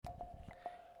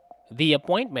The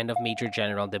appointment of Major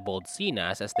General Debold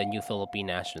Sinas as the new Philippine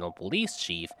National Police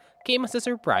Chief came as a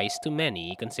surprise to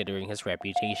many considering his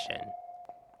reputation.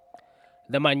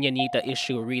 The Manyanita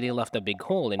issue really left a big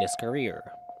hole in his career.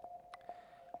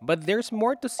 But there's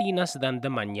more to Sinas than the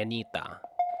Manyanita.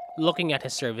 Looking at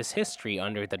his service history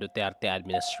under the Duterte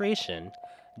administration,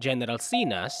 General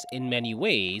Sinas, in many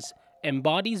ways,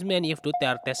 embodies many of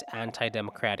Duterte's anti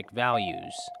democratic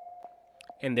values.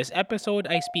 In this episode,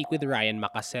 I speak with Ryan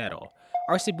Macasero,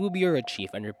 our Cebu Bureau Chief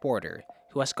and reporter,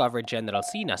 who has covered General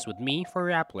Sinas with me for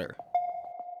Rappler.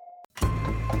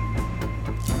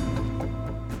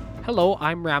 Hello,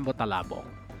 I'm Rambo Talabo,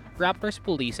 Rappler's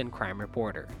police and crime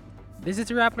reporter. This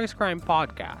is Rappler's Crime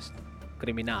Podcast,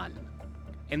 Criminal.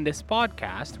 In this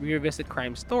podcast, we revisit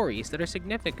crime stories that are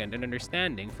significant in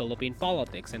understanding Philippine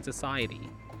politics and society.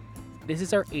 This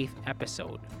is our 8th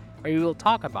episode, where we will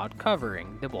talk about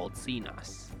covering the Bold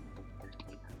Sinas.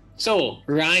 So,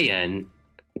 Ryan,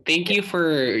 thank you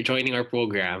for joining our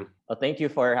program. Well, thank you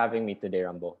for having me today,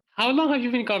 Rambo. How long have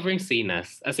you been covering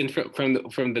Sinas? As in,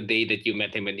 from the day that you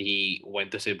met him when he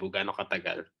went to Cebu, gaano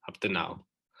katagal up to now?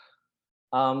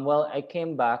 Well, I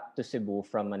came back to Cebu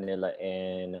from Manila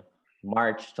in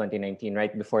March 2019,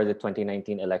 right before the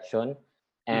 2019 election.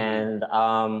 And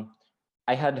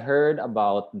I had heard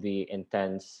about the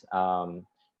intense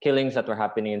killings that were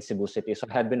happening in Cebu City. So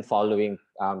I had been following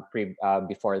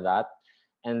before that.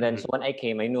 And then so when I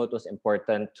came, I knew it was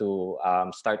important to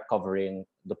start covering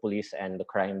the police and the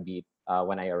crime beat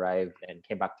when I arrived and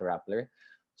came back to Rappler.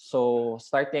 So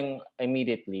starting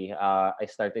immediately, I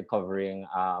started covering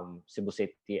Cebu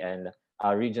City and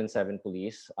Region 7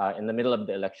 Police in the middle of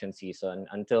the election season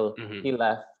until he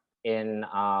left in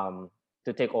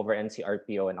to take over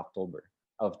NCRPO in October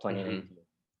of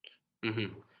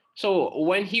 2019. So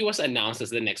when he was announced as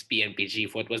the next PNP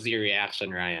chief, what was your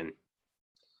reaction, Ryan?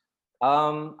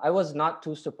 I was not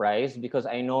too surprised because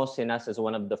I know Sinas is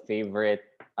one of the favorite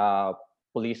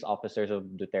police officers of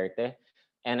Duterte.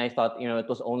 And I thought, it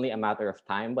was only a matter of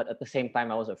time. But at the same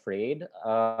time, I was afraid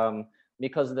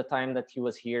because the time that he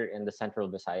was here in the Central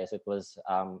Visayas, it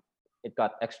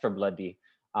got extra bloody.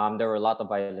 There were a lot of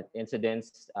violent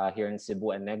incidents here in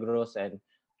Cebu and Negros. And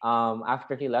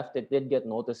after he left, it did get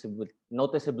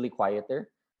noticeably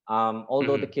quieter.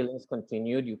 Although the killings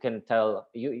continued, you can tell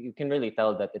you can really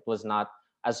tell that it was not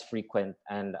as frequent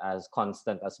and as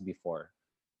constant as before.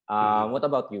 What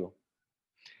about you?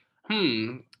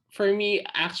 For me,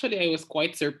 actually, I was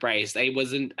quite surprised. I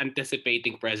wasn't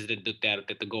anticipating President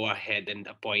Duterte to go ahead and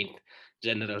appoint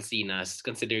General Sinas,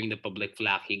 considering the public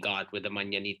flack he got with the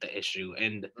Manyanita issue.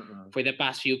 And for the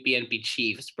past few PNP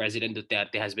chiefs, President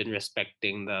Duterte has been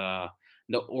respecting the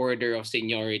order of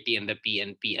seniority in the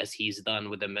PNP as he's done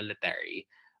with the military.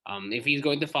 If he's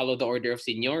going to follow the order of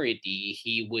seniority,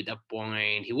 he would have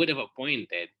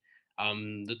appointed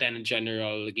Lieutenant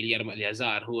General Guillermo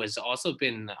Eleazar, who has also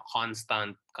been a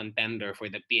constant contender for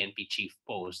the PNP chief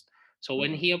post. So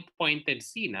when he appointed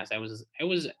Sinas, I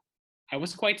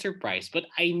was quite surprised, but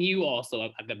I knew also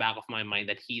at the back of my mind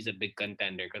that he's a big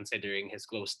contender considering his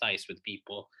close ties with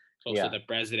people close to the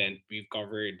president. We've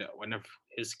covered one of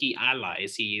his key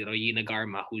allies, Royina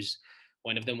Garma, who's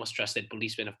one of the most trusted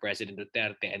policemen of President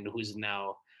Duterte and who's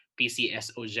now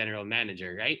PCSO general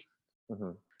manager, right?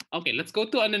 Mm-hmm. Okay, let's go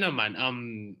to ano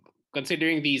naman.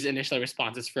 Considering these initial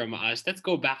responses from us, let's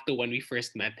go back to when we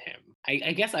first met him.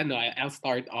 I guess I'll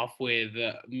start off with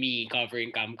me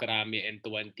covering Cam Krame in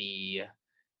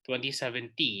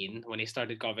 2017 when I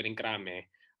started covering Krame.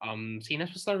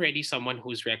 Sinas was already someone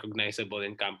who's recognizable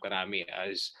in Camp Krame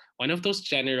as one of those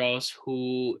generals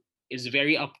who is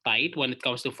very uptight when it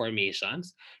comes to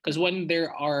formations. Because when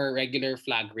there are regular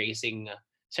flag raising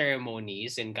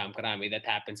ceremonies in Camp Krame that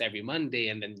happens every Monday,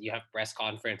 and then you have press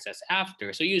conferences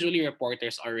after. So usually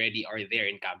reporters already are there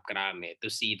in Camp Krame to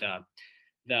see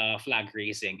the flag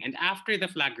raising. And after the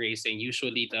flag raising,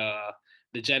 usually the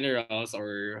generals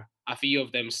or a few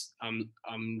of them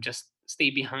just stay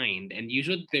behind. And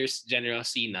usually there's General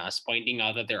Sinas pointing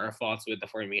out that there are faults with the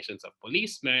formations of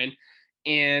policemen,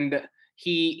 and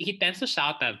he tends to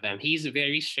shout at them. He's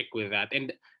very strict with that,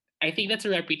 and I think that's a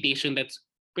reputation that's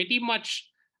pretty much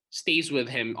stays with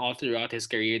him all throughout his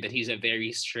career, that he's a very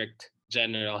strict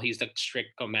general. He's a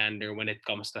strict commander when it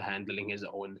comes to handling his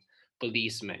own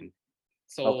policemen.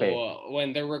 Okay. So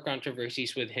when there were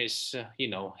controversies with his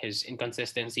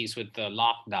inconsistencies with the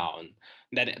lockdown,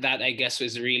 that I guess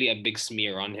was really a big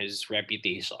smear on his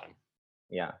reputation.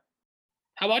 Yeah.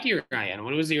 How about you, Ryan?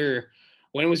 When was your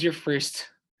first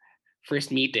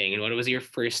meeting, and what was your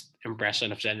first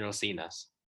impression of General Sinas?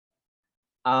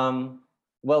 Um,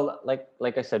 Well,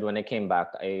 like I said, when I came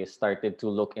back, I started to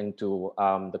look into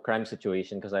the crime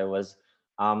situation because I was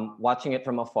watching it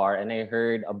from afar, and I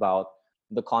heard about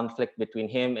the conflict between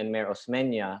him and Mayor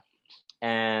Osmeña,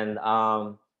 and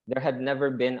there had never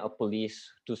been a police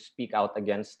to speak out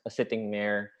against a sitting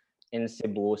mayor in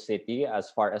Cebu City, as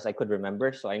far as I could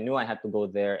remember. So I knew I had to go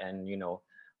there and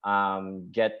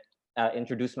get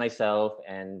introduce myself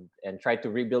and try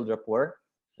to rebuild rapport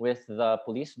with the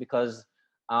police because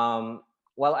um,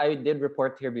 while I did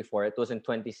report here before, it was in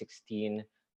 2016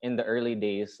 in the early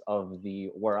days of the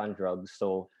war on drugs.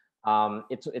 So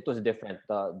it was different.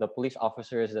 The police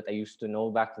officers that I used to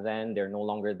know back then, they're no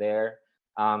longer there.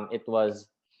 It was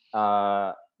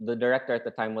the director at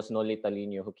the time was Noli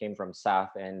Talino, who came from SAF,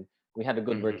 and we had a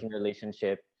good Mm-hmm. working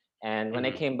relationship. And when I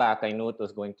Mm-hmm. came back, I knew it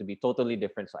was going to be totally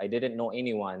different. So I didn't know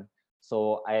anyone.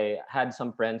 So I had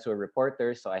some friends who were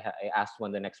reporters. So I asked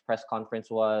when the next press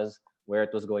conference was, where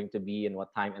it was going to be, and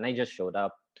what time, and I just showed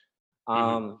up. Mm-hmm.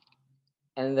 Um,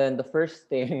 and then the first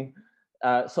thing,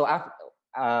 so after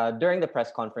during the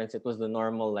press conference, it was the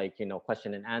normal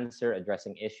question and answer,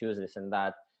 addressing issues, this and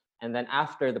that. And then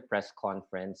after the press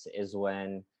conference is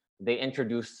when they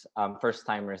introduce first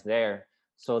timers there.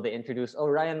 So they introduced, oh,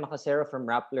 Ryan Macasero from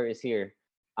Rappler is here.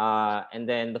 And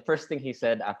then the first thing he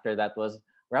said after that was,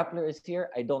 Rappler is here.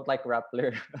 I don't like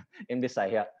Rappler in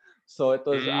Bisaya. So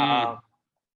Mm.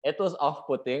 it was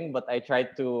off-putting, but I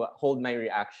tried to hold my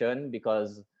reaction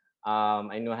because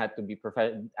I knew I had to,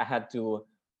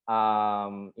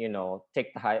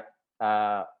 take the high.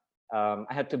 Uh,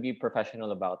 I had to be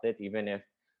professional about it, even if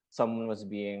someone was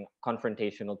being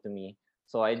confrontational to me.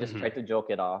 So I just Mm-hmm. tried to joke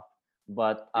it off.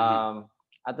 But Mm-hmm.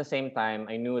 at the same time,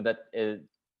 I knew that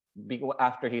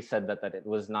after he said that it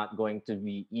was not going to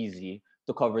be easy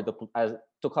to cover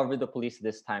the police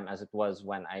this time as it was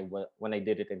when I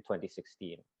did it in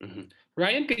 2016. Mm-hmm.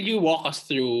 Ryan, could you walk us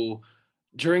through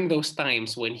during those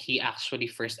times when he actually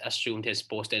first assumed his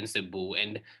post in Cebu,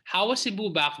 and how was Cebu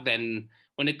back then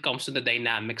when it comes to the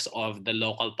dynamics of the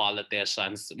local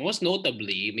politicians, most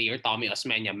notably Mayor Tommy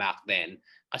Osmeña back then?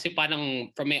 Kasi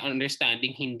parang from my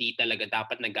understanding, hindi talaga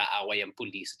dapat nag-aaway ang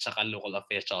police at saka local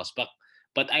officials.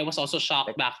 But I was also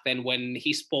shocked Like, back then when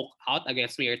he spoke out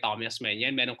against Mayor Tommy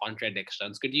Osmeña and merong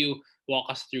contradictions. Could you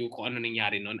walk us through kung ano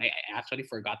nangyari noon? I actually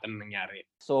forgot ano nangyari.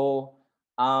 so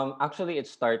actually it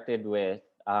started with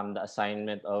the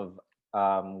assignment of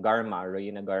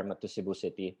Reina Garma to Cebu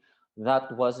City.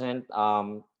 That wasn't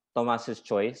Tomas's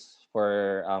choice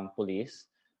for police.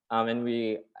 And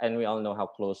we all know how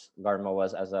close Garma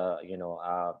was as a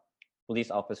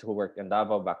police officer who worked in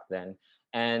Davao back then.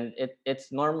 And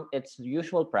it's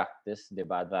usual practice,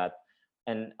 diba, that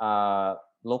an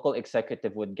local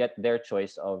executive would get their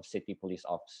choice of city police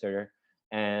officer.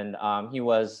 And he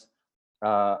was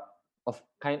uh,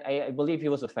 I believe he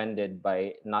was offended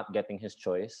by not getting his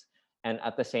choice. And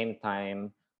at the same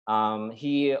time,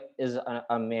 he is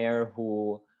a mayor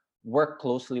who worked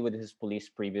closely with his police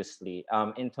previously.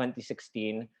 In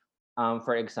 2016,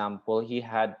 for example, he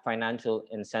had financial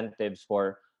incentives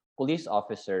for police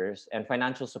officers and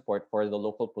financial support for the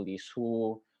local police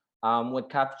who would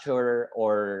capture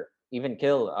or even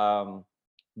kill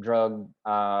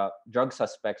drug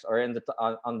suspects or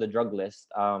on the drug list.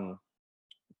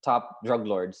 Top drug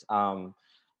lords.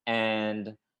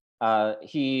 And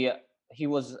he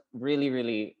was really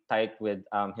really tight with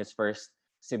his first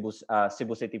Cebu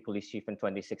City Police Chief in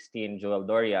 2016, Joel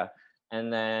Doria,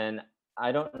 and then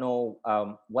I don't know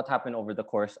what happened over the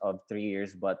course of 3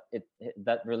 years, but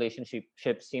that relationship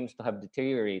seems to have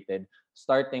deteriorated,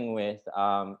 starting with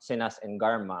Sinas and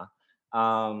Garma.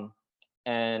 Um,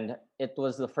 and it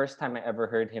was the first time I ever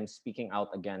heard him speaking out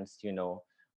against,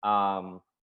 um,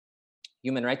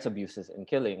 human rights abuses and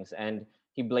killings, and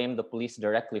he blamed the police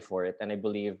directly for it. And I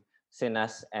believe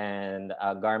Sinas and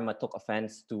Garma took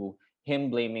offense to him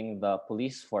blaming the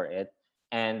police for it,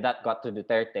 and that got to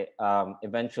Duterte.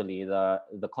 Eventually,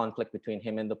 the conflict between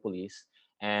him and the police,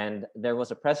 and there was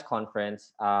a press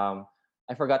conference. I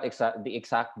forgot the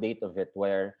exact date of it,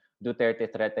 where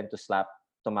Duterte threatened to slap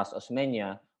Tomas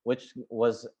Osmeña, which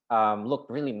was looked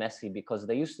really messy because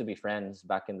they used to be friends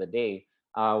back in the day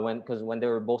when they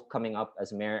were both coming up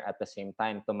as mayor at the same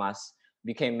time. Tomas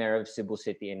became mayor of Cebu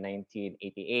City in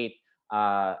 1988.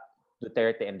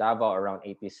 Duterte and Davao around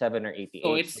 87 or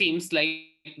So 88. it seems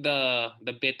like the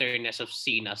bitterness of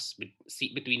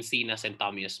between Sinas and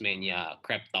Tommy Osmeña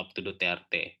crept up to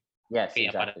Duterte. Yes,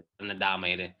 Kaya parang exactly.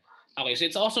 nadamay rin. Okay, so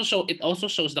it also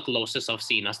shows the closest of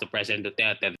Sinas to President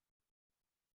Duterte.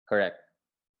 Correct.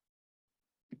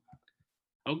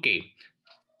 Okay.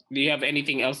 Do you have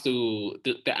anything else to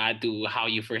add to how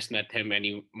you first met him?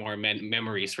 Any more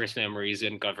memories, first memories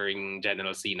in covering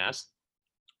General Sinas?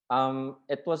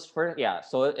 It was first, yeah.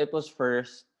 So it was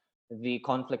first the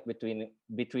conflict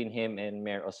between him and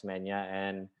Mayor Osmeña,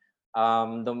 and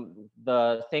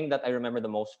the thing that I remember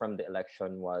the most from the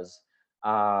election was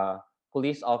uh,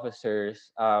 police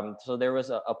officers. So there was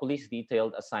a police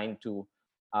detail assigned to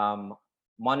um,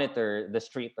 monitor the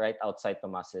street right outside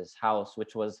Tomas's house,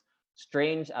 which was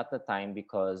strange at the time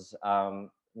because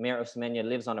Mayor Osmeña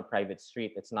lives on a private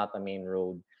street. It's not a main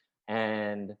road,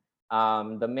 and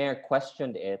the mayor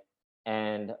questioned it,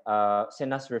 and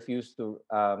Sinas refused to,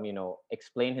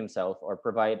 explain himself or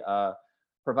provide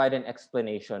an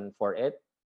explanation for it.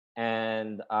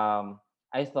 And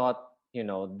I thought,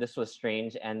 this was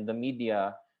strange, and the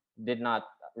media did not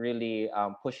really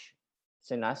push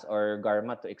Sinas or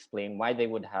Garma to explain why they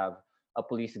would have a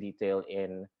police detail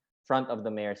in front of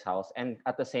the mayor's house, and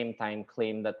at the same time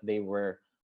claim that they were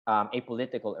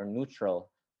apolitical or neutral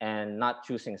and not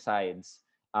choosing sides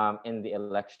in the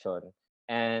election.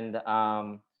 And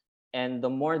the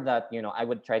more that I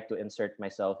would try to insert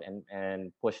myself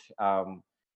and push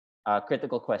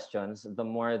critical questions, the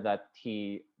more that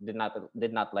he did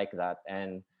not like that.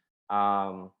 And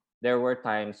there were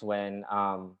times when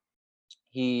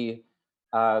he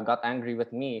got angry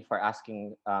with me for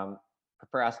asking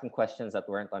questions that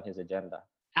weren't on his agenda.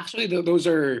 Actually, those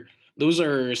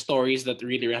are stories that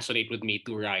really resonate with me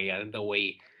too, Ryan. The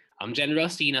way General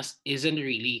Sinas isn't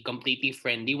really completely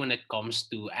friendly when it comes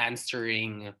to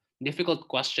answering difficult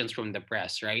questions from the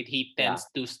press, right? He Yeah, tends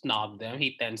to snob them.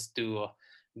 He tends to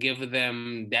give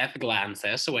them death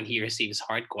glances when he receives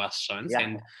hard questions, yeah,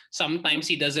 and sometimes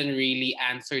he doesn't really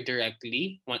answer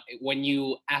directly. When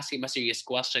you ask him a serious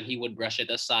question, he would brush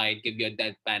it aside, give you a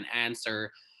deadpan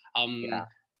answer. yeah, Um,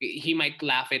 he might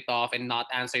laugh it off and not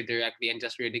answer directly and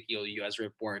just ridicule you as a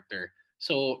reporter.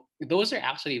 So those are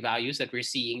actually values that we're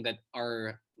seeing that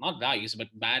are not values but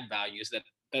bad values that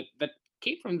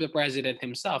came from the president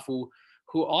himself, who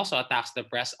also attacks the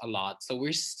press a lot. So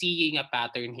we're seeing a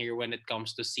pattern here when it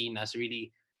comes to Sinas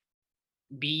really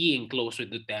being close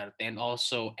with Duterte and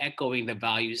also echoing the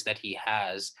values that he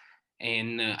has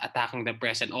in attacking the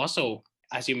press, and also,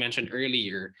 as you mentioned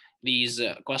earlier, these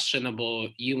questionable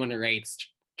human rights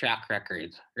track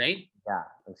record, right? yeah,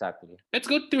 exactly. Let's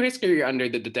go to his career under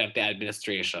the Duterte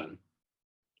administration.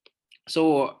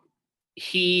 So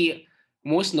he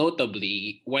most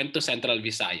notably went to Central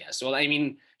Visayas. Well, I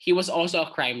mean, he was also a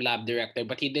crime lab director,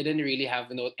 but he didn't really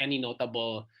have any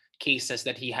notable cases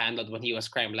that he handled when he was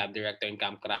crime lab director in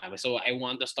Camp Crame. So I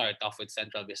want to start off with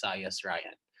Central Visayas,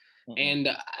 Ryan. Mm-mm. And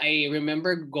I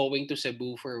remember going to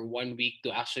Cebu for 1 week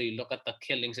to actually look at the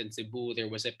killings in Cebu. There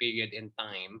was a period in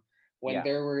time when Yeah,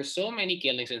 there were so many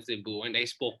killings in Cebu, and I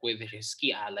spoke with his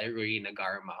key ally, Rowena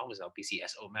Garma, who was our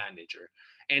PCSO manager.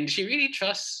 And she really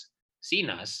trusts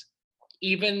Sinas,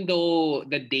 even though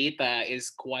the data is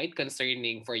quite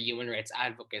concerning for human rights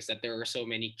advocates that there are so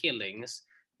many killings.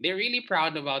 They're really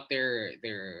proud about their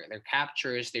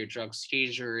captures, their drug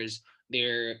seizures,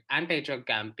 their anti-drug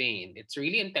campaign. It's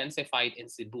really intensified in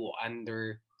Cebu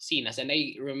under Sinas. And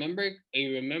I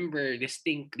remember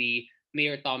distinctly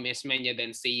Mayor Thomas Menya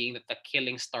then saying that the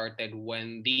killing started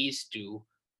when these two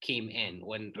came in,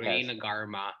 when yes, Reina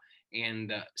Garma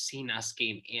and Sinas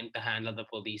came in to handle the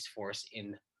police force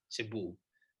in Cebu.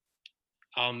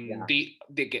 yeah.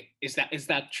 Is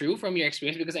that true from your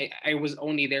experience? Because I was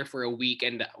only there for a week,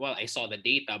 and well, I saw the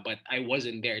data, but I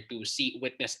wasn't there to see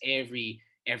witness every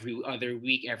other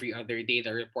week, every other day,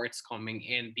 the reports coming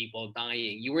in, people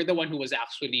dying. You were the one who was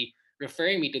actually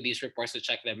referring me to these reports to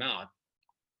check them out.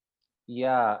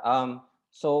 Yeah.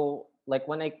 So like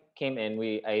when I came in,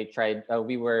 we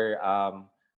were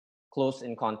close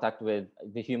in contact with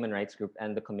the human rights group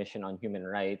and the Commission on Human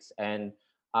Rights. And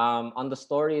on the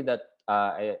story that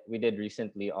we did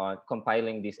recently on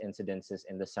compiling these incidences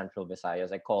in the Central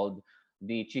Visayas, I called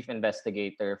the chief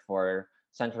investigator for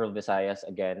Central Visayas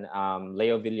again,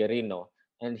 Leo Villarino,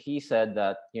 and he said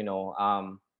that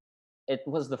it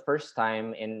was the first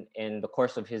time in the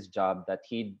course of his job that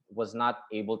he was not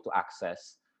able to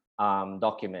access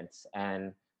documents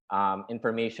and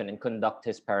information and conduct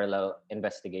his parallel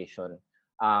investigation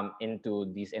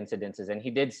into these incidences. And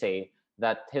he did say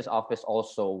that his office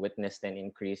also witnessed an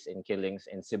increase in killings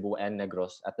in Cebu and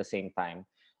Negros at the same time.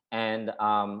 And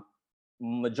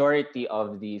majority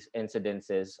of these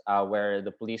incidences where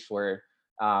the police were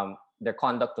their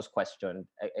conduct was questioned,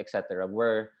 etc.,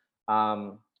 were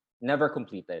um, never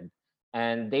completed,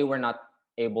 and they were not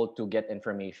able to get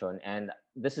information. And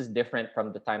this is different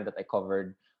from the time that I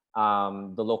covered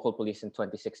the local police in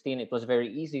 2016. It was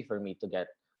very easy for me to get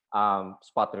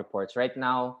spot reports. Right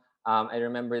now, I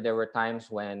remember there were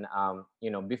times when,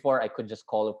 before I could just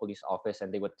call a police office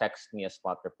and they would text me a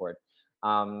spot report.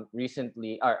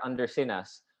 Recently, or under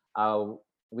Sinas, uh,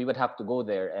 we would have to go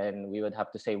there and we would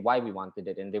have to say why we wanted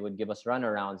it, and they would give us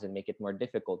runarounds and make it more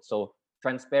difficult. So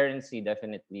transparency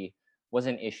definitely was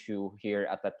an issue here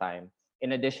at the time.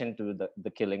 In addition to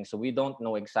the killing, so we don't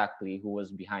know exactly who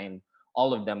was behind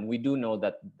all of them. We do know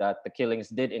that the killings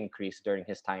did increase during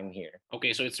his time here.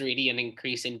 Okay, so it's really an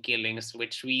increase in killings,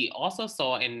 which we also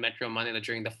saw in Metro Manila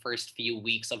during the first few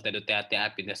weeks of the Duterte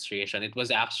administration. It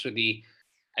was actually,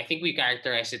 I think we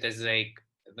characterize it as like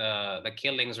the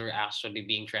killings were actually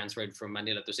being transferred from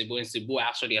Manila to Cebu, and Cebu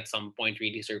actually at some point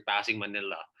really surpassing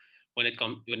Manila when it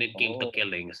came to Oh,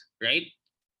 killings, right?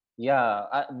 yeah.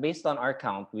 Based on our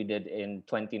count, we did in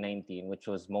 2019, which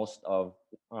was most of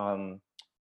um,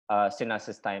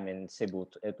 Sinas's time in Cebu.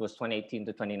 It was 2018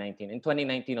 to 2019. In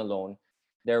 2019 alone,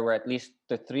 there were at least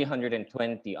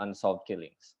 320 unsolved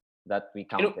killings that we And,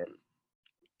 counted.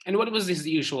 and what was his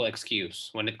usual excuse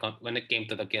when it came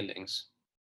to the killings?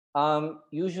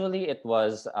 Usually it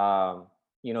was,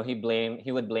 he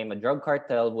would blame a drug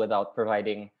cartel without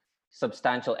providing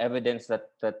substantial evidence that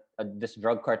this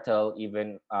drug cartel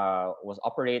even was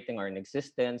operating or in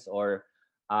existence, or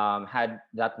had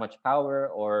that much power,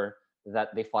 or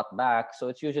that they fought back. So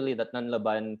it's usually that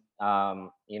nanlaban,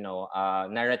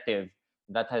 narrative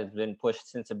that has been pushed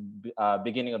since the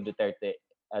beginning of Duterte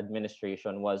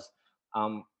administration was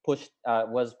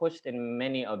pushed in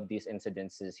many of these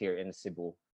incidences here in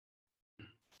Cebu.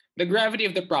 The gravity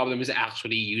of the problem is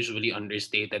actually usually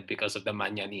understated because of the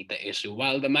Manyanita issue.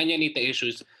 While the Manyanita issue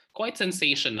is quite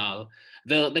sensational,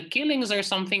 the killings are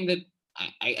something that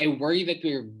I worry that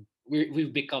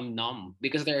we've become numb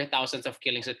because there are thousands of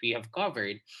killings that we have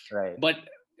covered. Right. But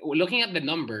looking at the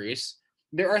numbers,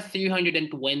 there are 320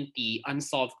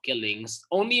 unsolved killings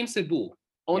only in Cebu.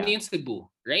 Only Yeah. in Cebu,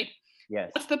 right?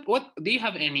 Yes. What do you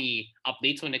have any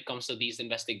updates when it comes to these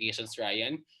investigations,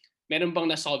 Ryan? Meron bang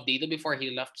na-solve dito before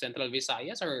he left Central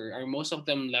Visayas, or are most of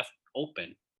them left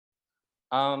open?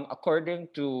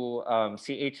 According to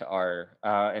CHR,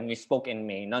 and we spoke in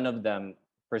May, none of them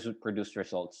produced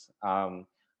results.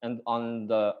 And on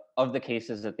the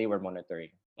cases that they were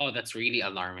monitoring. Oh, that's really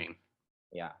alarming.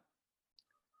 Yeah.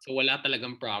 So wala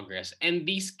talagang progress. And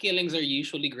these killings are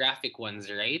usually graphic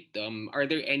ones, right? Are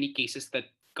there any cases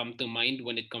that come to mind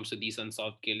when it comes to these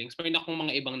unsolved killings? Meron akong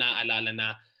mga ibang naaalala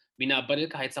na binabaril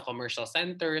kahit sa commercial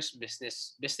centers,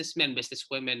 businessmen,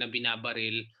 businesswomen na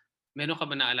binabaril. Meron ka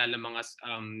ba naalala mga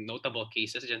notable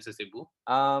cases dyan sa Cebu?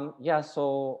 Yeah.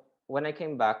 So when I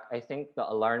came back, I think the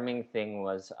alarming thing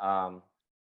was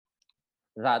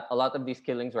that a lot of these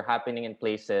killings were happening in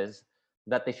places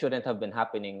that they shouldn't have been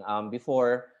happening.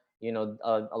 Before,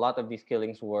 a lot of these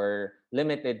killings were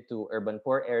limited to urban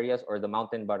poor areas or the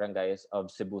mountain barangays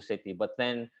of Cebu City. But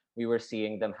then we were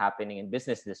seeing them happening in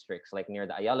business districts, like near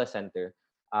the Ayala Center.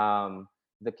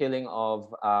 The killing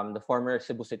of the former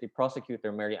Cebu City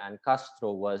prosecutor, Mary Ann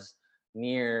Castro, was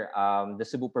near the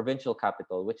Cebu provincial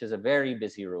capital, which is a very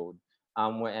busy road,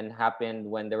 and happened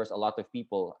when there was a lot of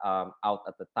people out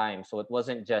at the time. So it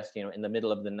wasn't just in the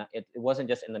middle of the night. It wasn't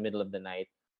just in the middle of the night.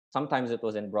 Sometimes it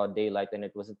was in broad daylight, and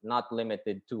it was not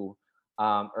limited to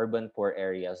urban poor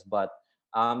areas. But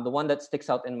the one that sticks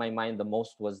out in my mind the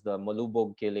most was the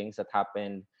Malubog killings that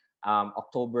happened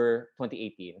October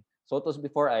 2018. So it was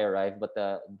before I arrived, but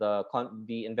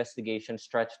the investigation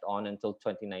stretched on until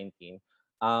 2019.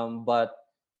 But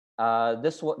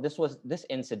this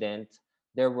incident,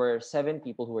 there were 7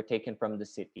 people who were taken from the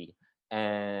city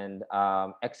and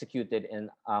executed in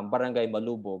Barangay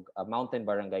Malubog, a mountain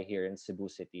barangay here in Cebu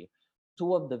City.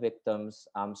 2 of the victims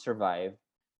survived,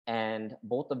 and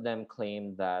both of them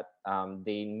claimed that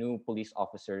they knew police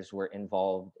officers were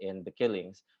involved in the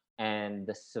killings. And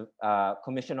the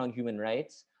Commission on Human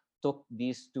Rights took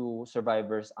these 2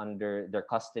 survivors under their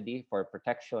custody for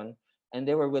protection, and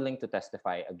they were willing to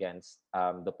testify against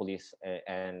the police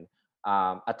and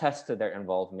attest to their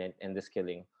involvement in this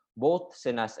killing. Both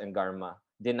Sinas and Garma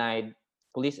denied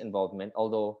police involvement,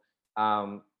 although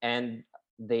and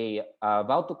they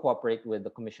vowed to cooperate with the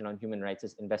Commission on Human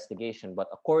Rights' investigation. But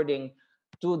according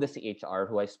to the CHR,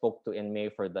 who I spoke to in May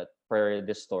for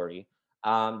this story,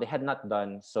 they had not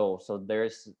done so. So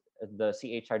the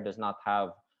CHR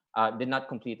did not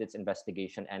complete its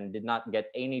investigation and did not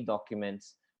get any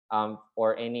documents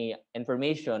or any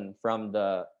information from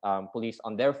the police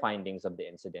on their findings of the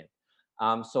incident.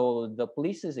 So the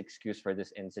police's excuse for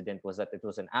this incident was that it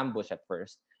was an ambush at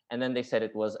first, and then they said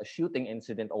it was a shooting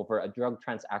incident over a drug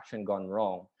transaction gone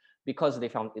wrong because they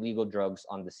found illegal drugs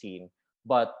on the scene.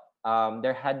 But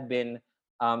there had been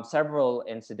several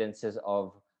incidences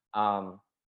of um,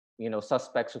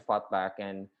 suspects who fought back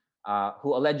and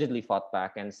who allegedly fought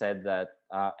back and said that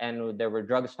and there were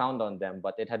drugs found on them,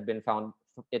 but it had been found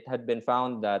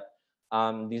that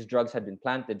these drugs had been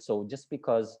planted. So just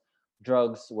because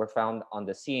drugs were found on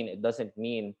the scene, it doesn't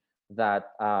mean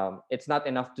that it's not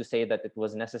enough to say that it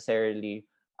was necessarily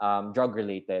drug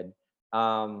related.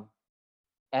 Um,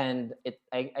 and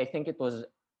I think it was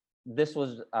this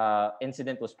was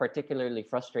incident was particularly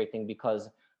frustrating because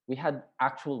we had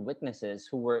actual witnesses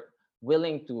who were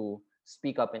willing to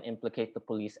speak up and implicate the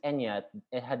police, and yet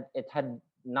it had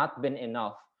not been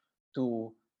enough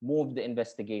to move the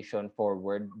investigation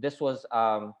forward. This was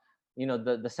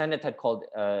the Senate had called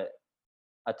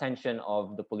attention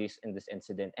of the police in this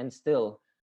incident, and still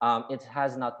it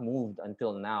has not moved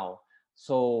until now.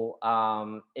 So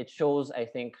it shows, I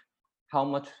think,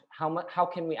 how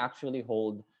can we actually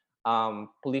hold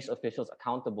police officials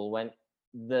accountable when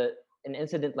the an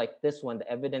incident like this one, the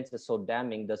evidence is so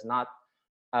damning, does not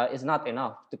is not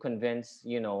enough to convince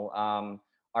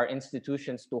our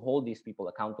institutions to hold these people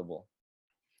accountable.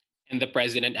 And the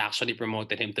president actually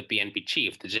promoted him to PNP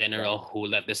chief, the Yeah. general who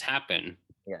let this happen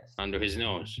Yes. under his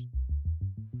nose.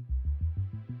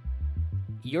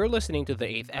 You're listening to the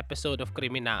 8th episode of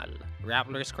Criminal,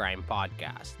 Rappler's Crime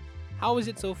Podcast. How is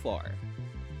it so far?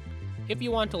 If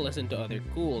you want to listen to other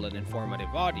cool and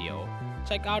informative audio,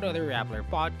 check out other Rappler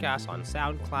podcasts on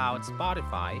SoundCloud,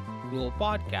 Spotify, Google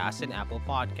Podcasts, and Apple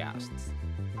Podcasts.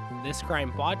 This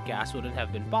crime podcast wouldn't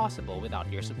have been possible without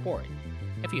your support.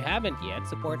 If you haven't yet,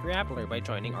 support Rappler by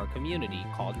joining our community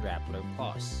called Rappler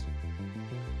Plus.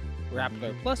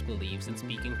 Rappler Plus believes in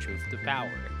speaking truth to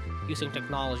power, using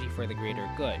technology for the greater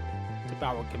good, to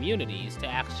power communities to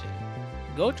action.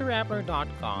 Go to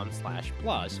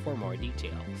rappler.com/plus for more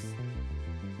details.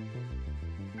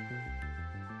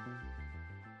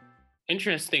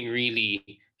 Interesting,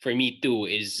 really, for me too,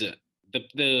 is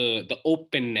the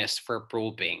openness for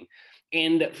probing.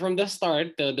 And from the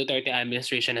start, the Duterte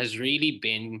administration has really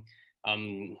been,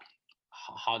 um,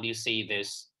 how do you say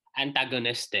this,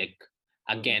 antagonistic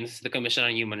Mhm. against the Commission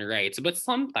on Human Rights. But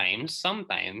sometimes,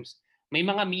 may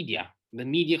mga media. The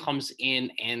media comes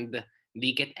in and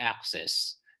they get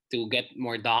access to get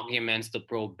more documents, to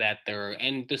probe better,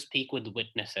 and to speak with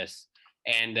witnesses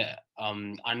and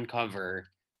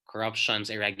uncover corruptions,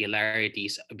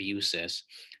 irregularities, abuses.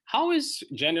 How is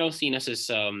General Sinas's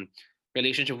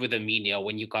relationship with the media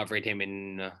when you covered him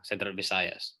in Central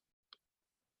Visayas?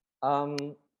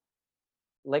 Um,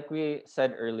 like we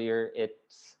said earlier,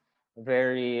 it's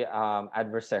very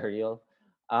adversarial.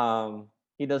 Um,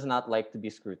 he does not like to be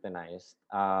scrutinized,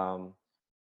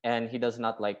 and he does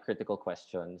not like critical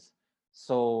questions.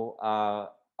 So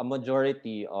a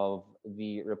majority of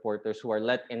the reporters who are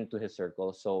let into his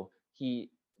circle, so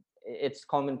it's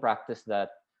common practice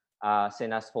that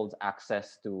Sinas holds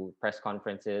access to press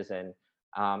conferences and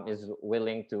is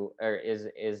willing to, or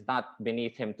is not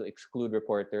beneath him to exclude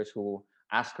reporters who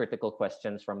ask critical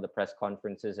questions from the press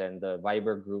conferences and the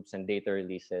Viber groups and data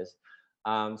releases.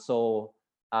 So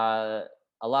uh,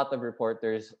 a lot of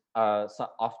reporters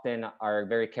often are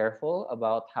very careful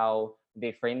about how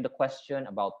they frame the question,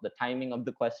 about the timing of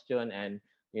the question, and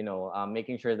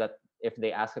making sure that if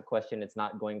they ask a question, it's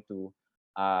not going to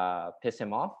piss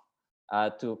him off.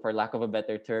 To For lack of a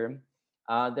better term,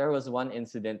 there was one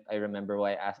incident I remember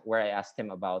where I asked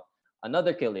him about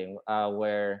another killing,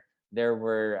 where there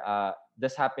were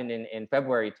this happened in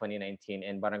February 2019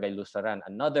 in Barangay Lusaran,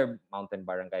 another mountain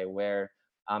barangay where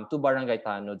two barangay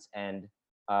tanods and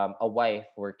a wife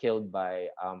were killed by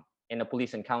in a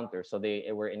police encounter. So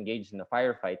they were engaged in a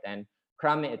firefight, and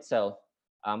Krame itself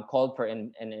called for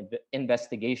an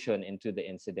investigation into the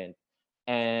incident.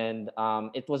 And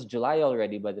it was July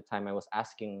already by the time I was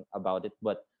asking about it,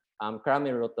 but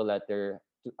Krame wrote the letter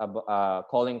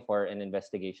calling for an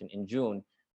investigation in June,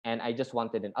 and I just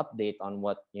wanted an update on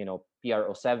what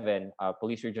PRO 7,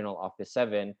 Police Regional Office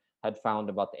 7, had found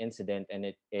about the incident, and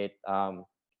it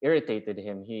irritated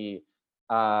him. He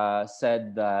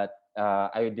said that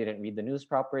I didn't read the news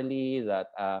properly.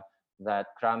 That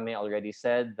Krame already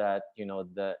said that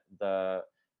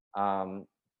um,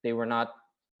 they were not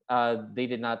they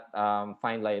did not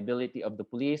find liability of the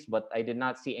police, but I did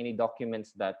not see any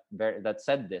documents that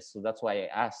said this. So that's why I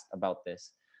asked about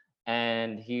this,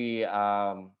 and he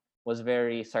was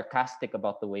very sarcastic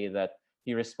about the way that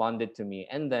he responded to me.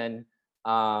 And then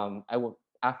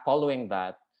following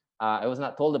that, I was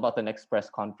not told about the next press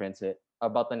conference. Or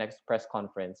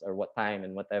what time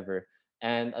and whatever.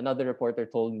 And another reporter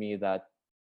told me that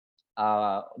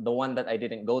the one that I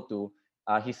didn't go to,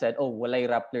 he said, "Oh, walay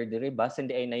Rappler dire, basin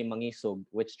di ay nay mangisog,"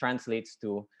 which translates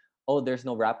to, oh, there's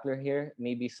no Rappler here.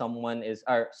 Maybe someone is,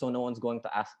 or so no one's going to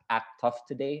act tough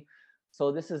today.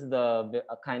 So this is a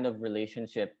kind of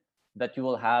relationship that you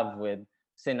will have with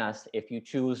Sinas if you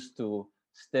choose to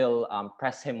still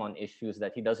press him on issues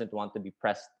that he doesn't want to be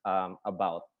pressed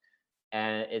about.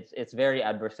 And it's very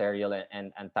adversarial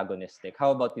and antagonistic.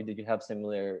 How about you? Did you have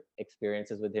similar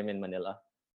experiences with him in Manila?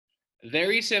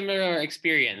 Very similar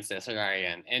experiences,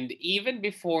 Ryan. And even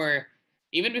before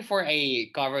I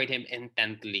covered him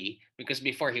intently, because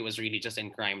before he was really just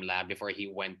in crime lab before he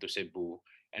went to Cebu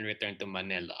and returned to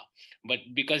Manila. But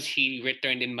because he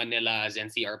returned in Manila as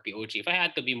NCRPO chief, I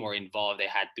had to be more involved. I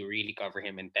had to really cover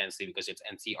him intensely because it's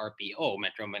NCRPO,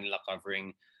 Metro Manila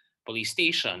covering police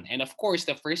station. And of course,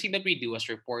 the first thing that we do as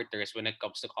reporters when it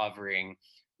comes to covering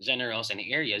generals and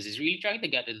areas is really trying to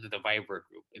get into the Viber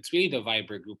group. It's really the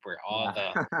Viber group where all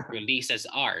Yeah. the releases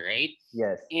are, right?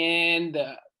 Yes. And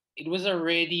it was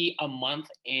already a month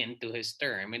into his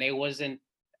term, and I wasn't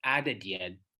added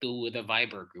yet to the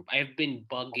Viber group. I've been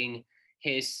bugging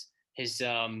his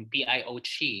PIO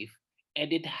chief,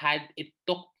 and it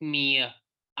took me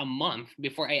a month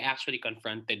before I actually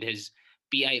confronted his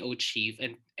PIO chief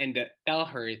and tell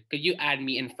her, could you add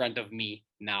me in front of me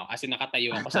now? As in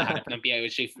nakatayo ako sa harap ng PIO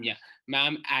chief niya.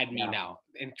 Ma'am, add me Yeah. now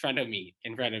in front of me.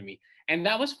 And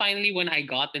that was finally when I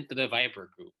got into the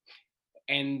Viber group.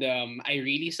 And I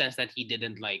really sensed that he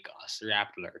didn't like us,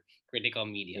 Rappler, critical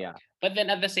media. Yeah. But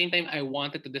then at the same time, I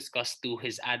wanted to discuss too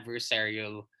his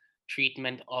adversarial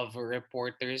treatment of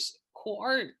reporters who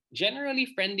are generally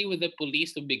friendly with the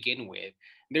police to begin with.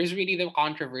 There's really the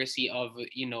controversy of,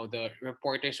 the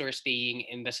reporters who are staying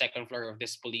in the second floor of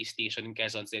this police station in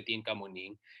Quezon City in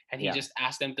Kamuning, and he Yeah. just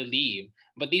asked them to leave.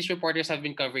 But these reporters have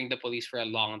been covering the police for a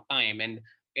long time, and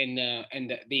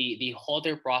they hold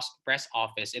their press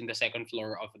office in the second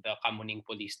floor of the Kamuning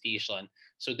police station.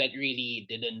 So that really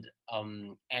didn't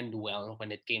end well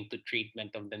when it came to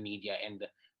treatment of the media. And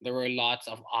there were lots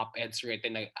of op-eds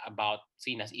written about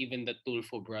Sinas. Even the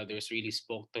Tulfo brothers really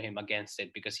spoke to him against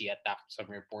it because he attacked some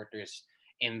reporters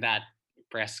in that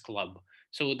press club.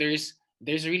 So there's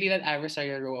really that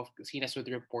adversarial role of Sinas with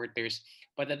reporters,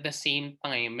 but at the same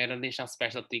time, meron din siyang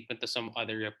special treatment to some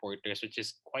other reporters, which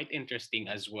is quite interesting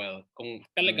as well. Kung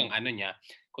talagang Mm. ano niya,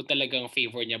 kung talagang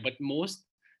favor niya. But most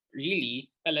really,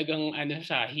 talagang ano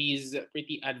siya, he's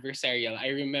pretty adversarial.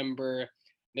 I remember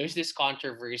there's this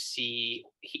controversy.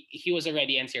 He was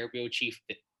already NCRPO chief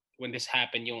when this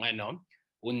happened, yung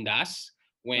Undas,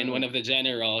 when one Mm. of the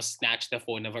generals snatched the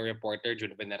phone of a reporter,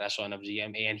 Jude Veneracion of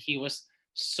GMA, and he was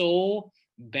so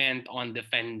bent on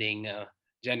defending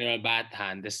General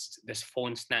Bathan, this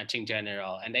phone snatching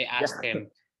general. And I Yeah. asked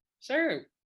him, "Sir,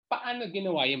 paano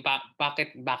ginawa yung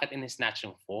bakit in-snatch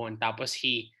yung phone?" Tapos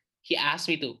he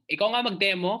asked me to, ikaw nga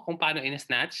mag-demo kung paano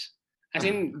in-snatch. As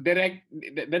in, direct,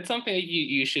 that's something that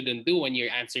you shouldn't do when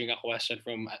you're answering a question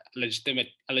from a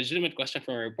legitimate question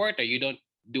from a reporter. You don't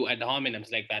do ad hominems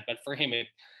like that. But for him,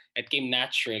 it came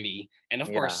naturally. And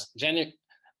of Yeah. course,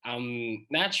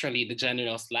 naturally, the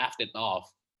generals laughed it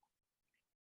off.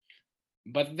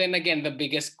 But then again, the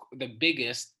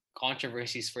biggest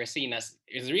controversies for Sinas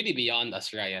is really beyond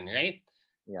us, Ryan, right?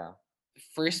 Yeah.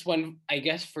 First one, I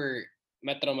guess for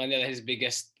Metro Manila, his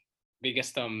biggest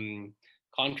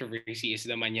controversy is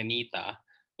the Mañanita,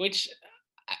 which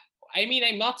I mean,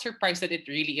 I'm not surprised that it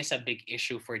really is a big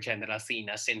issue for General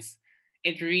Sina, since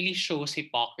it really shows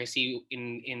hypocrisy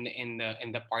in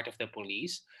the part of the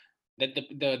police, that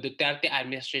the Duterte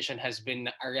administration has been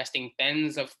arresting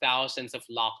tens of thousands of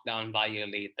lockdown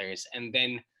violators, and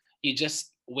then you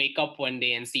just wake up one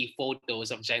day and see photos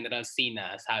of General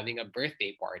Sinas having a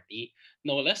birthday party,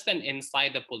 no less than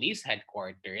inside the police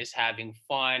headquarters, having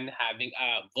fun, having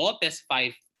a Voltes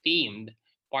 5 themed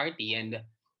party, and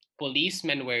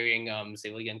policemen wearing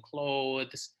civilian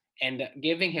clothes and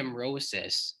giving him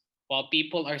roses while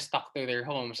people are stuck to their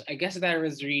homes. I guess that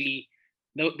was really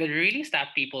that really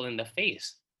stabbed people in the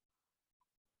face.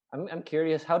 I'm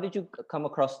curious. How did you come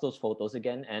across those photos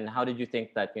again, and how did you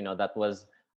think that that was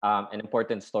an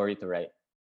important story to write?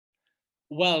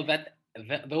 Well,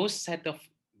 those set of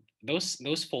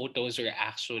those photos were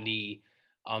actually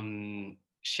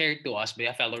shared to us by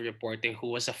a fellow reporter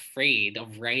who was afraid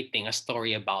of writing a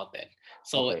story about it.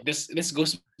 So Okay. this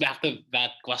goes back to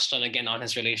that question again on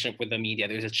his relationship with the media.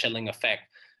 There's a chilling effect.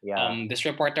 Yeah. This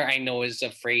reporter I know is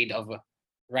afraid of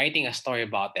writing a story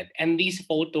about it, and these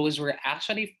photos were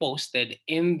actually posted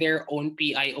in their own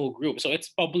PIO group, so it's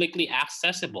publicly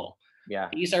accessible. Yeah.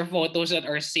 These are photos that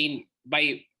are seen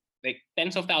by like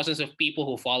tens of thousands of people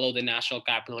who follow the National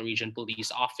Capital Region Police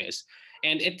Office.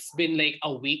 And it's been like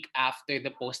a week after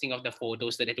the posting of the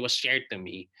photos that it was shared to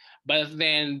me. But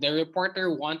then the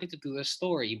reporter wanted to do the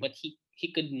story, but he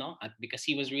could not because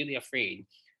he was really afraid.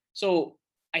 So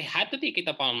I had to take it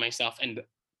upon myself and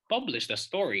publish the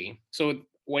story. So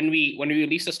when we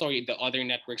released the story, the other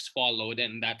networks followed,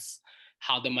 and that's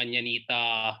how the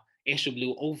Manyanita issue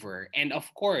blew over. And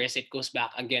of course, it goes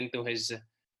back again to his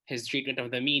treatment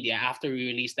of the media after we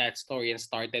released that story and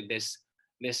started this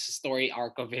story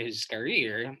arc of his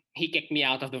career. He kicked me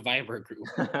out of the Viber group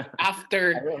I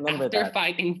remember that.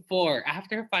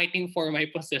 after fighting for my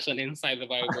position inside the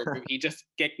Viber group. He just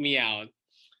kicked me out.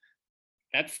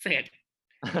 That's it.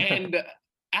 And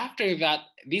after that,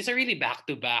 these are really back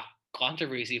to back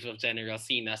controversies of General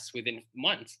Sinas within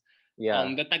months. Yeah.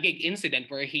 The Taguig incident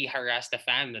where he harassed the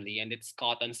family and it's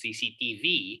caught on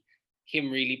CCTV, him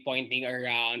really pointing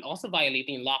around, also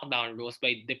violating lockdown rules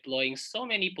by deploying so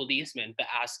many policemen to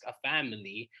ask a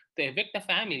family to evict the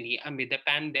family amid the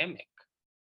pandemic.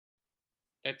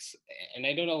 That's and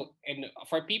I don't know, and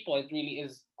for people it really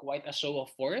is quite a show of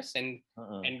force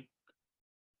Uh-uh. and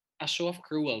a show of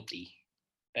cruelty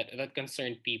that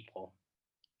concerned people.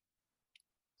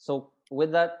 So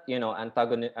with that,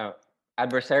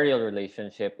 adversarial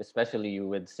relationship, especially you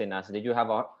with Sinas, did you have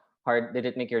a hard? Did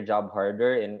it make your job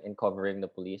harder in covering the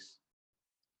police?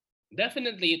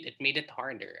 Definitely, it made it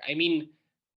harder. I mean,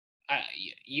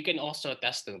 you can also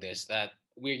attest to this that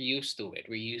we're used to it.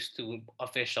 We're used to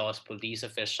officials, police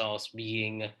officials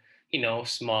being,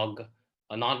 smug,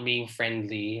 not being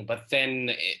friendly. But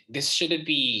then this shouldn't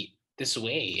be this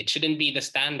way. It shouldn't be the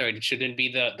standard. It shouldn't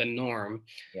be the norm.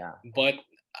 Yeah. But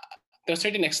to a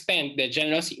certain extent, the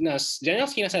General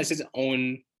Sinas has his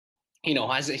own,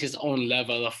 has his own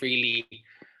level of really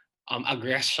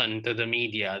aggression to the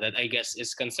media that I guess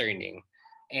is concerning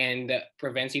and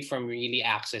prevents you from really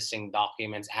accessing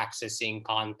documents, accessing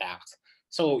contacts.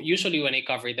 So usually when I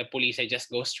cover the police, I just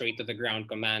go straight to the ground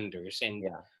commanders. And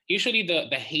Yeah. usually the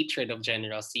hatred of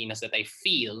General Sinas that I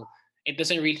feel, it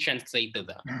doesn't really translate to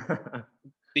them.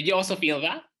 Did you also feel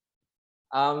that?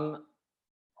 um,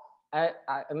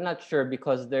 I'm not sure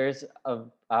because there's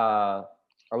a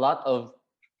lot of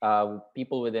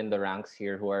people within the ranks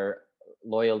here who are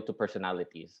loyal to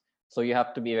personalities. So you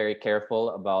have to be very careful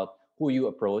about who you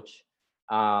approach.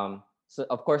 So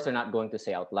of course they're not going to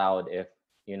say out loud if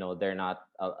they're not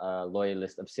a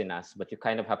loyalist of Sinas, but you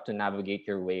kind of have to navigate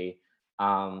your way.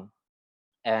 Um,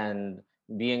 and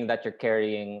being that you're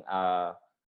carrying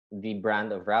the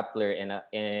brand of Rappler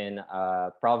in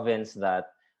a province that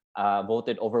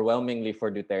voted overwhelmingly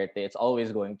for Duterte, it's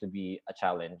always going to be a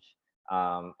challenge,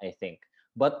 I think.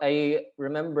 But I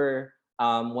remember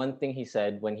one thing he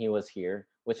said when he was here,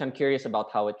 which I'm curious about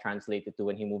how it translated to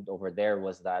when he moved over there,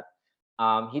 was that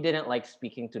he didn't like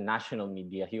speaking to national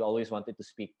media. He always wanted to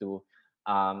speak to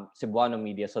Cebuano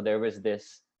media. So there was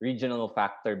this regional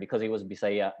factor because he was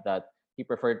Bisaya that he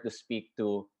preferred to speak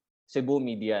to Cebu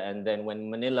media, and then when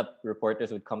Manila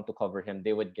reporters would come to cover him,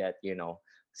 they would get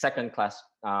second class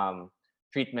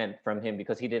treatment from him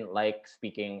because he didn't like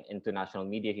speaking into national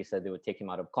media. He said they would take him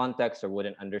out of context or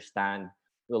wouldn't understand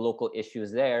the local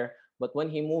issues there. But when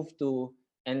he moved to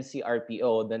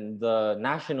NCRPO, then the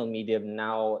national media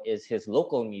now is his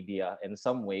local media in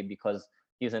some way because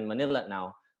he's in Manila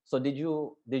now. So did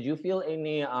you feel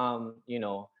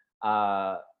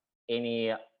uh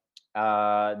any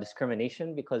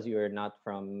discrimination because you're not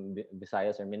from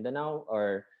Visayas or Mindanao,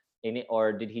 or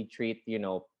did he treat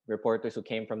reporters who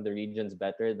came from the regions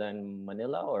better than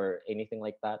Manila or anything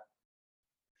like that?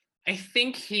 I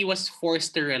think he was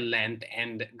forced to relent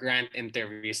and grant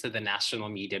interviews to the national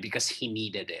media because he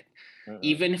needed it. Mm-mm.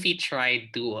 Even if he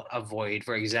tried to avoid,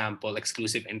 for example,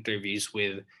 exclusive interviews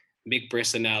with big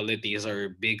personalities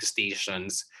or big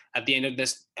stations, at the end of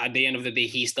the day,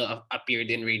 he still appeared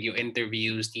in radio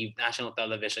interviews, the national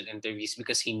television interviews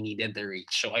because he needed the reach.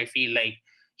 So I feel like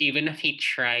even if he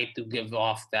tried to give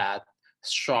off that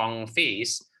strong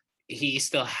face, he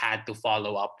still had to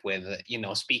follow up with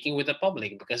speaking with the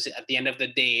public because at the end of the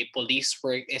day police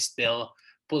work is still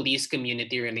police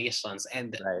community relations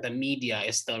and Right. the media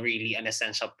is still really an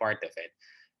essential part of it.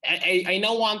 I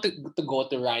now want to go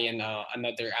to Ryan,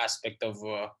 another aspect of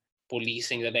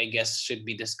policing that I guess should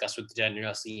be discussed with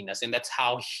General Sinas, and that's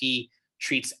how he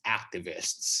treats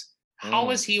activists. How Mm.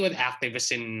 was he with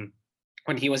activists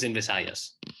when he was in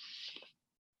Visayas?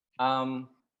 Um,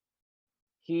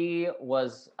 he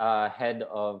was head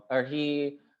of, or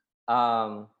he,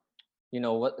 um,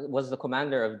 what was the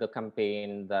commander of the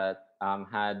campaign that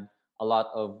had a lot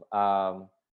of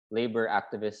labor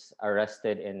activists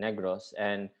arrested in Negros.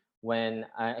 And when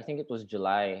I think it was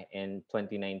July in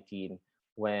 2019,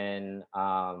 when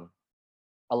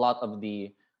a lot of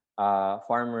the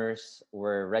farmers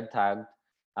were red tagged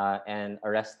and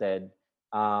arrested.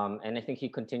 And I think he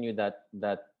continued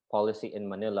that policy in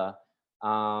Manila.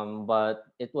 But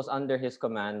it was under his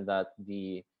command that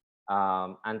the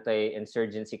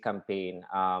anti-insurgency campaign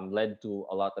led to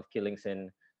a lot of killings in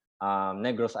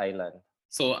Negros Island.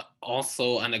 So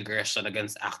also an aggression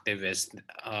against activists,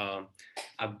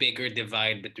 a bigger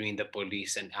divide between the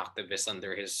police and activists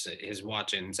under his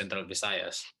watch in Central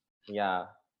Visayas.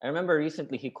 Yeah, I remember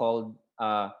recently he called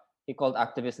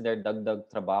activists their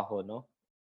dagdag trabaho, no?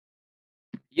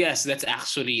 Yes, that's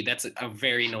a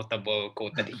very notable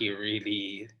quote that he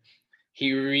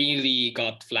really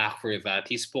got flack for that.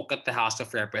 He spoke at the House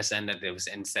of Representatives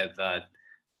and said that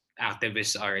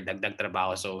activists are dagdag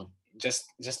trabaho, so just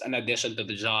an addition to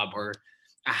the job or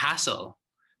a hassle.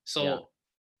 Yeah. So,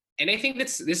 and I think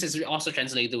this is also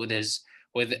translated with his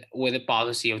with the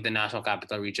policy of the National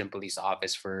Capital Region Police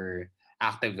Office for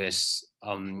activists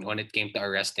when it came to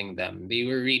arresting them. They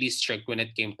were really strict when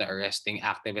it came to arresting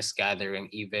activists gathering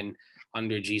even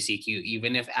under GCQ,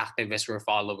 even if activists were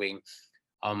following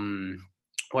um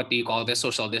what do you call this,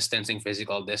 social distancing,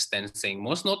 physical distancing,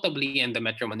 most notably in the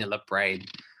Metro Manila Pride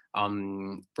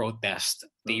protest.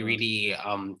 They Mm-mm. really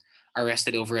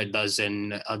arrested over a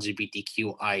dozen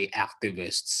LGBTQI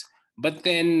activists. But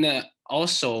then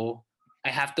also, I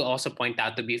have to also point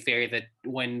out, to be fair, that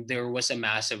when there was a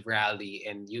massive rally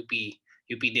in UP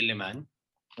Diliman,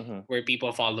 Mm-hmm. where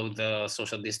people followed the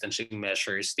social distancing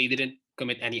measures, they didn't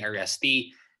commit any arrest.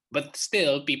 But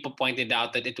still, people pointed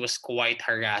out that it was quite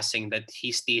harassing that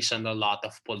he stationed a lot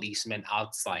of policemen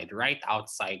outside, right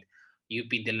outside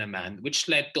UP Diliman, which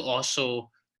led to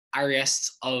also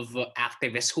arrests of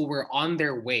activists who were on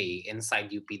their way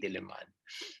inside UP Diliman.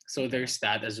 So Yeah. there's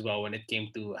that as well when it came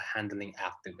to handling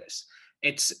activists.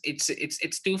 It's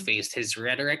two faced. His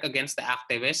rhetoric against the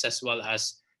activists, as well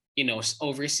as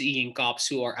overseeing cops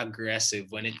who are aggressive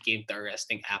when it came to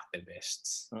arresting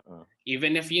activists. Mm-mm.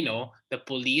 Even if the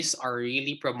police are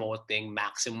really promoting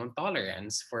maximum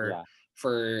tolerance Yeah.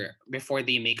 for before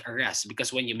they make arrests,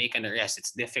 because when you make an arrest,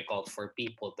 it's difficult for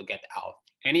people to get out.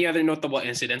 Any other notable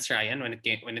incidents, Ryan, when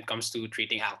it comes to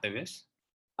treating activists?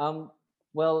 Um,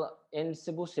 well, in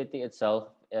Cebu City itself,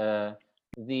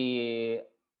 the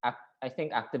I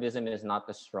think activism is not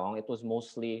as strong. It was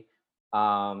mostly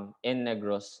in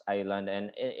Negros Island, and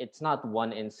it's not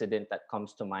one incident that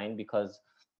comes to mind because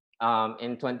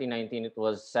in 2019 it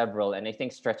was several, and I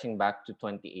think stretching back to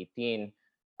 2018,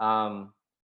 um,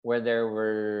 where there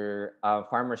were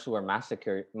farmers who were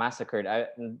massacred.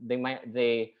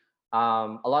 They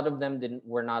a lot of them didn't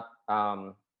were not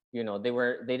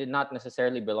they did not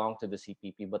necessarily belong to the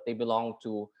CPP, but they belonged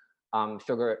to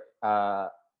sugar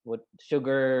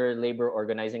sugar labor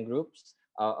organizing groups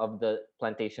of the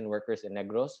plantation workers in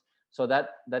Negros. So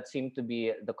that seemed to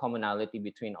be the commonality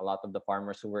between a lot of the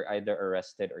farmers who were either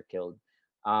arrested or killed.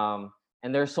 And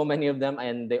there's so many of them,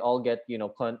 and they all get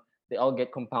they all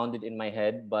get compounded in my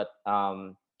head. But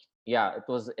yeah, it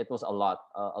was a lot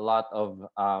of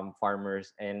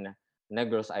farmers in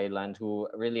Negros Island who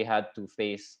really had to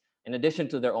face, in addition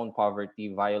to their own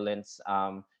poverty, violence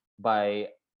by,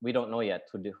 we don't know yet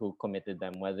who committed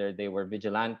them, whether they were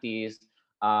vigilantes.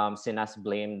 Sinas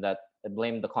blamed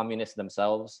the communists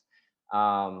themselves.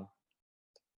 Um,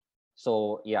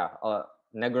 so yeah,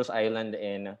 Negros Island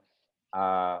in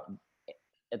uh,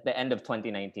 at the end of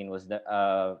 2019 was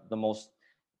the most.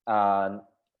 Uh,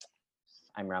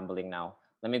 I'm rambling now.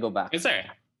 Let me go back. It's all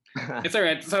right. It's all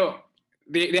right. So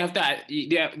they have to add. Do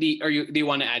you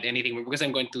want to add anything? Because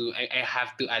I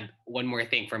have to add one more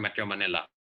thing for Metro Manila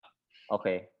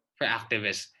Okay. for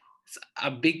activists. It's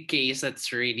a big case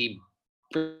that's really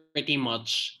pretty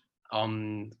much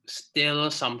still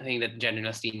something that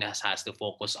General Stinas has to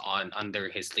focus on under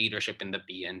his leadership in the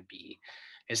PNP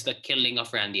is the killing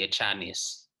of Randy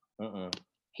Achanis. Mm-mm.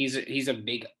 He's a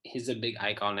big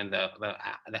icon in the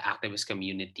activist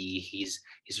community. He's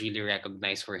really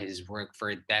recognized for his work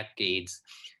for decades,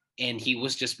 and he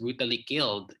was just brutally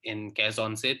killed in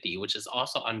Quezon City, which is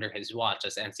also under his watch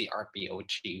as NCRPO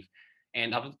chief.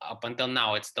 And up until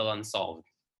now, it's still unsolved.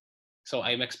 So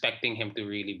I'm expecting him to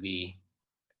really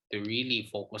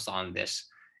focus on this.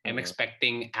 I'm Mm-mm.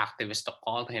 expecting activists to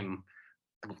call him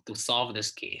to solve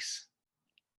this case.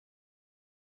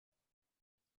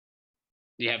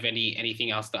 Do you have anything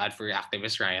else to add for your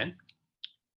activist, Ryan?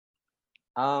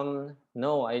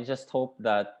 No, I just hope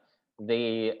that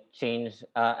they change.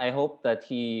 I hope that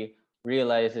he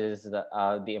realizes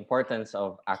the importance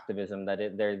of activism,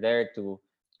 that they're there to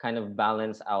kind of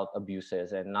balance out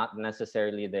abuses and not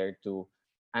necessarily there to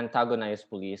antagonize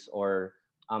police or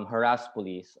harass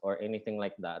police or anything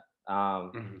like that.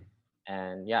 Mhm.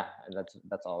 And yeah,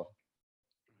 that's all.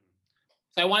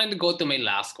 So I wanted to go to my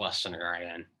last question,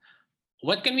 Ryan.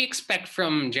 What can we expect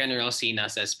from General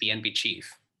Sinas as PNP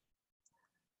chief?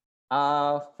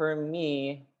 For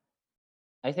me,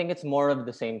 I think it's more of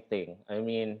the same thing. I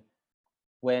mean,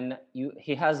 when you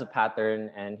he has a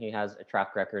pattern and he has a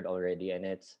track record already, and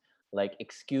it's like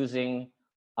excusing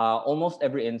almost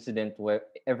every incident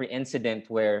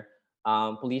where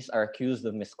police are accused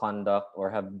of misconduct or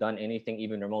have done anything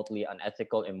even remotely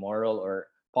unethical, immoral, or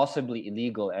possibly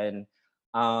illegal. And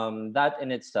that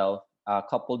in itself,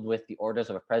 coupled with the orders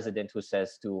of a president who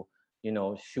says to,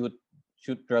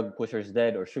 shoot drug pushers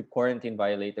dead or shoot quarantine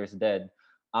violators dead,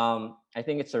 I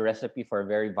think it's a recipe for a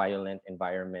very violent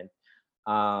environment.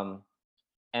 um,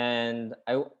 and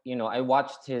I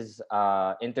watched his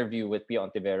interview with Pio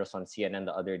Ontiveros on CNN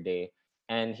the other day,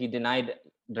 and he denied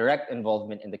direct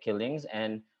involvement in the killings.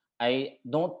 And I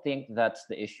don't think that's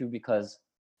the issue because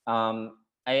I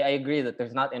agree that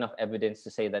there's not enough evidence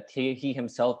to say that he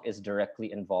himself is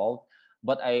directly involved.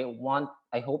 But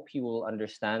I hope he will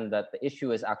understand that the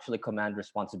issue is actually command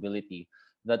responsibility.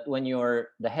 That when you're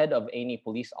the head of any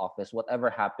police office, whatever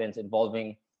happens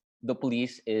involving the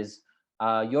police is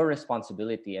your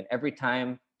responsibility. And every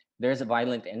time there's a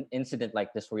violent incident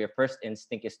like this, where your first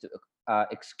instinct is to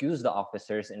excuse the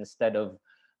officers instead of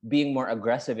being more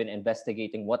aggressive in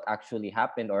investigating what actually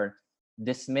happened, or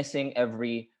dismissing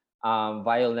every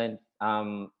violent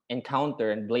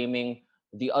encounter and blaming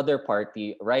the other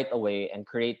party right away, and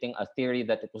creating a theory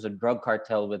that it was a drug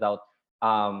cartel without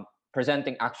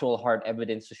presenting actual hard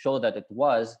evidence to show that it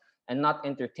was, and not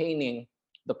entertaining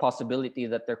the possibility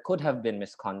that there could have been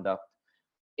misconduct.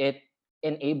 It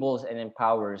enables and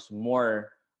empowers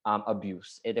more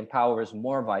abuse. It empowers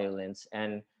more violence,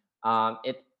 and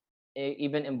it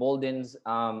even emboldens,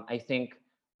 I think,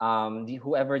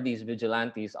 whoever these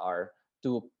vigilantes are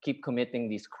to keep committing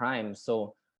these crimes.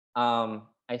 So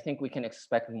I think we can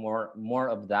expect more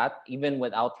of that, even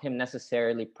without him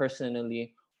necessarily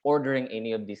personally ordering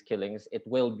any of these killings. It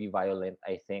will be violent,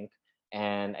 I think,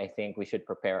 and I think we should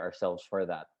prepare ourselves for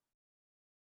that.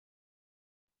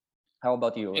 How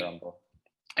about you, I, Rumble?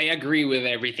 I agree with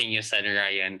everything you said,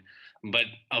 Ryan. But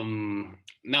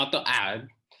now to add,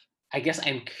 I guess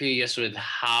I'm curious with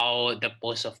how the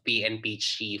post of PNP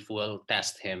chief will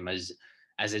test him as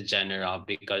a general,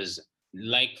 because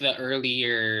like the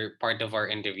earlier part of our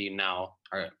interview now,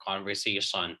 our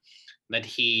conversation, that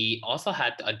he also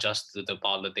had to adjust to the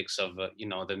politics of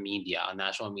the media.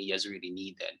 National media is really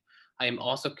needed. I am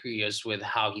also curious with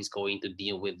how he's going to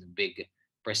deal with big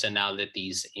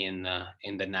personalities in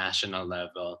the national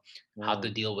level, how to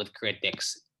Mm, deal with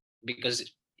critics,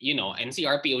 because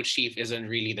NCRPO chief isn't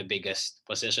really the biggest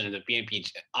position in the PNP.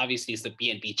 Obviously, it's the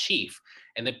PNP chief,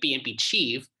 and the PNP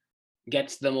chief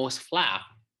gets the most flack.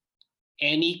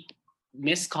 Any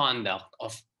misconduct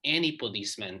of any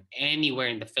policeman anywhere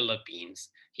in the Philippines,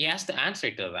 he has to answer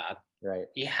to that. right.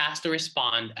 He has to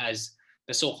respond as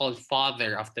the so-called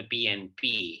father of the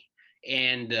PNP,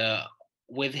 and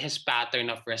with his pattern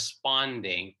of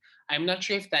responding, I'm not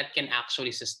sure if that can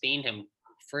actually sustain him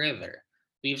further.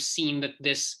 We've seen that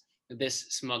this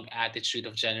smug attitude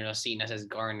of General Sinas has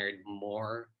garnered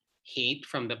more hate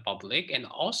from the public, and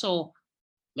also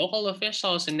local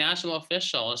officials and national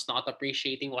officials not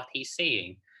appreciating what he's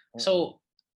saying. Mm-mm. So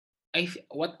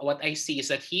what I see is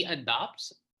that he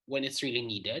adopts when it's really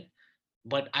needed,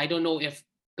 but I don't know if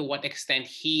to what extent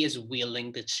he is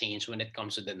willing to change when it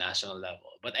comes to the national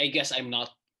level. But I guess I'm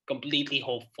not completely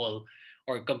hopeful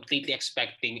or completely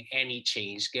expecting any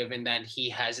change, given that he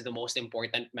has the most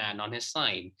important man on his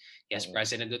side. He has Mm-mm.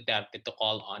 President Duterte to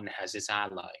call on as his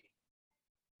ally.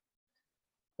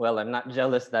 Well, I'm not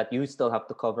jealous that you still have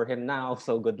to cover him now,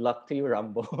 so good luck to you,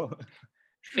 Rambo.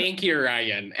 Thank you,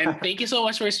 Ryan. And thank you so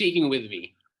much for speaking with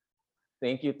me.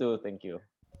 Thank you too. Thank you.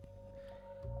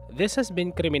 This has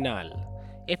been Criminal.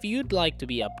 If you'd like to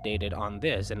be updated on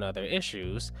this and other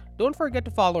issues, don't forget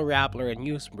to follow Rappler and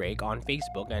Newsbreak on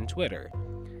Facebook and Twitter.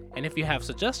 And if you have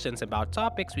suggestions about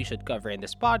topics we should cover in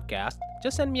this podcast,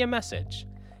 just send me a message.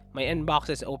 My inbox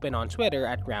is open on Twitter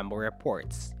at Rambo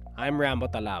Reports. I'm Rambo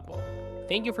Talabo.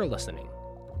 Thank you for listening.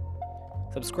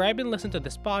 Subscribe and listen to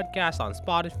this podcast on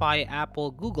Spotify,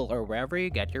 Apple, Google, or wherever you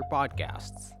get your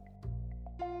podcasts.